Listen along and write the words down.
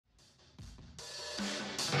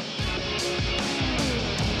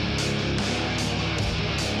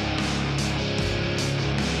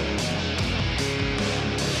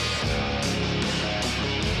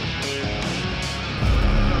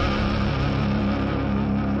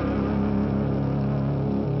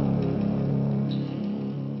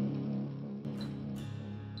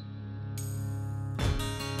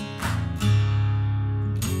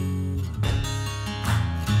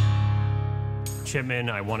Shipman,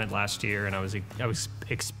 I won it last year, and I was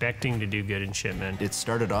expecting to do good in Shipman. It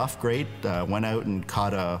started off great. Went out and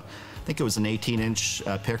caught I think it was an 18-inch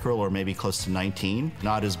pickerel, or maybe close to 19.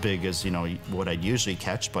 Not as big as, what I'd usually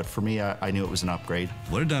catch, but for me, I knew it was an upgrade.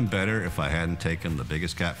 Would have done better if I hadn't taken the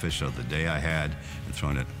biggest catfish of the day I had and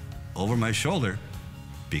thrown it over my shoulder,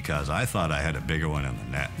 because I thought I had a bigger one in the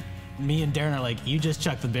net. Me and Darren are like, you just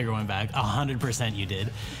chucked the bigger one back. 100% you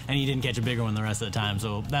did. And you didn't catch a bigger one the rest of the time,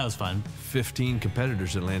 so that was fun. 15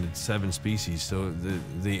 competitors that landed 7 species, so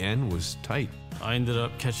the end was tight. I ended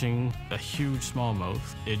up catching a huge smallmouth.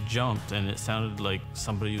 It jumped, and it sounded like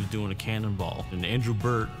somebody was doing a cannonball. And Andrew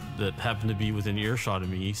Burt, that happened to be within earshot of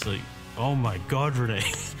me, he's like, oh my God,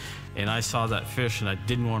 Renee. And I saw that fish, and I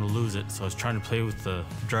didn't want to lose it, so I was trying to play with the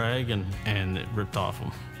drag, and it ripped off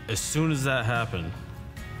him. As soon as that happened,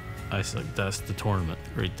 I was like, that's the tournament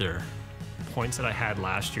right there. Points that I had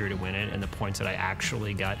last year to win it and the points that I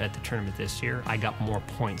actually got at the tournament this year, I got more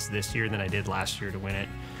points this year than I did last year to win it.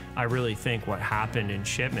 I really think what happened in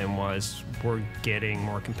Shipman was we're getting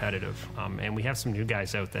more competitive. And we have some new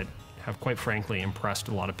guys out that have, quite frankly, impressed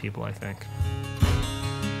a lot of people, I think.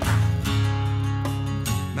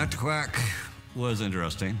 Mactaquac was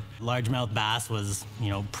interesting. Largemouth bass was,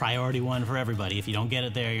 priority one for everybody. If you don't get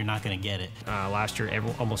it there, you're not going to get it. Last year,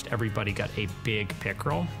 almost everybody got a big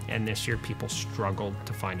pickerel, and this year people struggled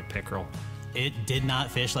to find a pickerel. It did not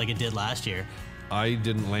fish like it did last year. I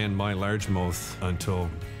didn't land my largemouth until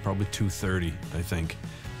probably 2:30, I think.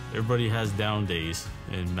 Everybody has down days,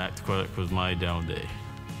 and Mactaquac was my down day.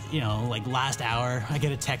 Like last hour, I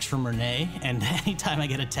get a text from Renee, and anytime I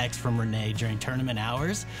get a text from Renee during tournament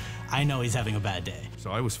hours, I know he's having a bad day.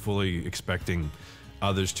 So I was fully expecting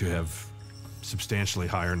others to have substantially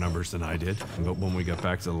higher numbers than I did. But when we got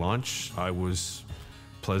back to the launch, I was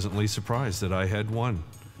pleasantly surprised that I had won.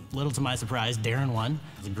 Little to my surprise, Darren won.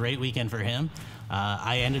 It was a great weekend for him.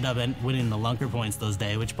 I ended up winning the lunker points those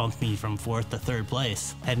days, which bumped me from 4th to 3rd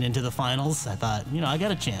place. Heading into the finals, I thought, I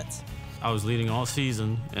got a chance. I was leading all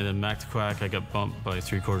season, and then Mactaquac, I got bumped by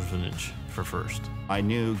 3/4 of an inch for first. I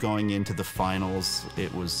knew going into the finals,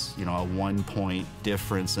 it was, a 1-point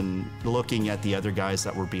difference. And looking at the other guys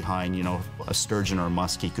that were behind, a sturgeon or a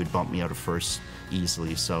muskie could bump me out of first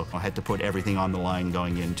easily. So I had to put everything on the line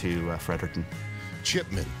going into Fredericton.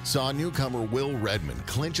 Chipman saw newcomer Will Redmond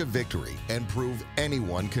clinch a victory and prove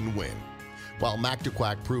anyone can win. While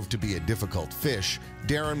Mactaquac proved to be a difficult fish,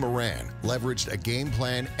 Darren Moran leveraged a game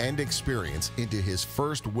plan and experience into his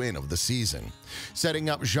first win of the season, setting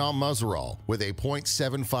up Jean Mazeral with a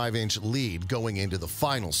 0.75-inch lead going into the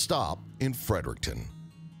final stop in Fredericton.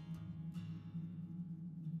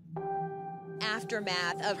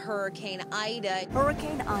 Aftermath of Hurricane Ida.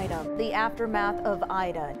 Hurricane Ida, the aftermath of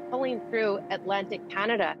Ida. Pulling through Atlantic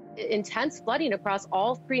Canada. Intense flooding across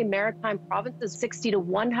all 3 maritime provinces, 60 to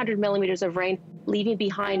 100 millimeters of rain, leaving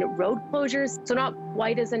behind road closures. So not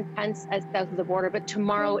quite as intense as south of the border, but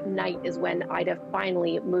tomorrow night is when Ida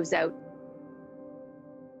finally moves out.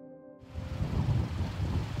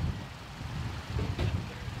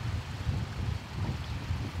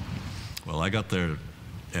 Well, I got there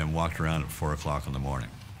and walked around at 4 o'clock in the morning.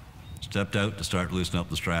 Stepped out to start loosening up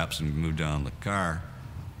the straps and move down the car.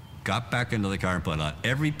 Got back into the car and put on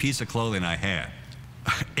every piece of clothing I had.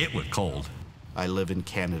 It was cold. I live in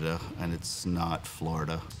Canada, and it's not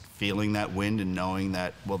Florida. Feeling that wind and knowing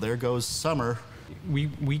that, well, there goes summer.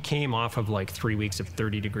 We came off of like 3 weeks of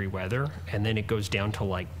 30-degree weather, and then it goes down to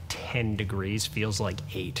like 10 degrees, feels like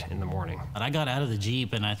 8 in the morning. But I got out of the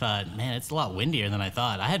Jeep and I thought, man, it's a lot windier than I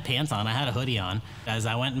thought. I had pants on, I had a hoodie on. As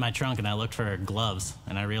I went in my trunk and I looked for gloves,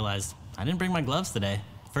 and I realized I didn't bring my gloves today.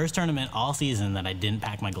 First tournament all season that I didn't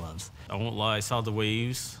pack my gloves. I won't lie, I saw the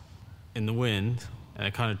waves in the wind, and I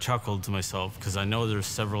kind of chuckled to myself because I know there's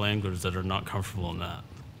several anglers that are not comfortable in that.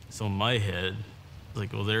 So in my head,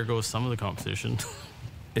 like, well, there goes some of the competition.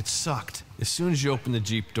 It sucked. As soon as you opened the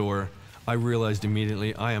Jeep door, I realized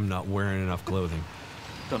immediately I am not wearing enough clothing.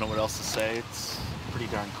 Don't know what else to say. It's pretty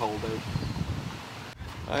darn cold out.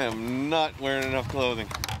 I am not wearing enough clothing.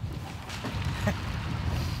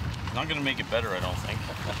 Not gonna make it better, I don't think.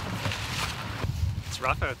 It's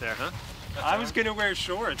rough out there, huh? I was gonna wear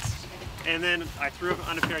shorts, and then I threw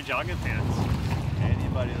on a pair of jogging pants.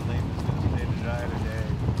 Anybody that thinks it's gonna stay dry today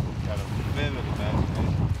got a vivid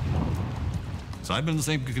imagination. So I've been in the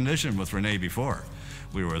same condition with Renee before.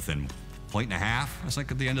 We were within 1.5 points, I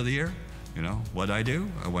think, at the end of the year. What'd I do?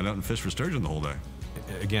 I went out and fished for sturgeon the whole day.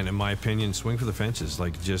 Again, in my opinion, swing for the fences.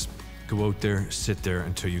 Like, just go out there, sit there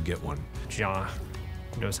until you get one. John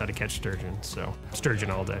knows how to catch sturgeon, so sturgeon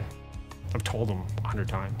all day. I've told him 100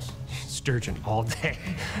 times, sturgeon all day.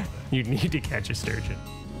 You need to catch a sturgeon.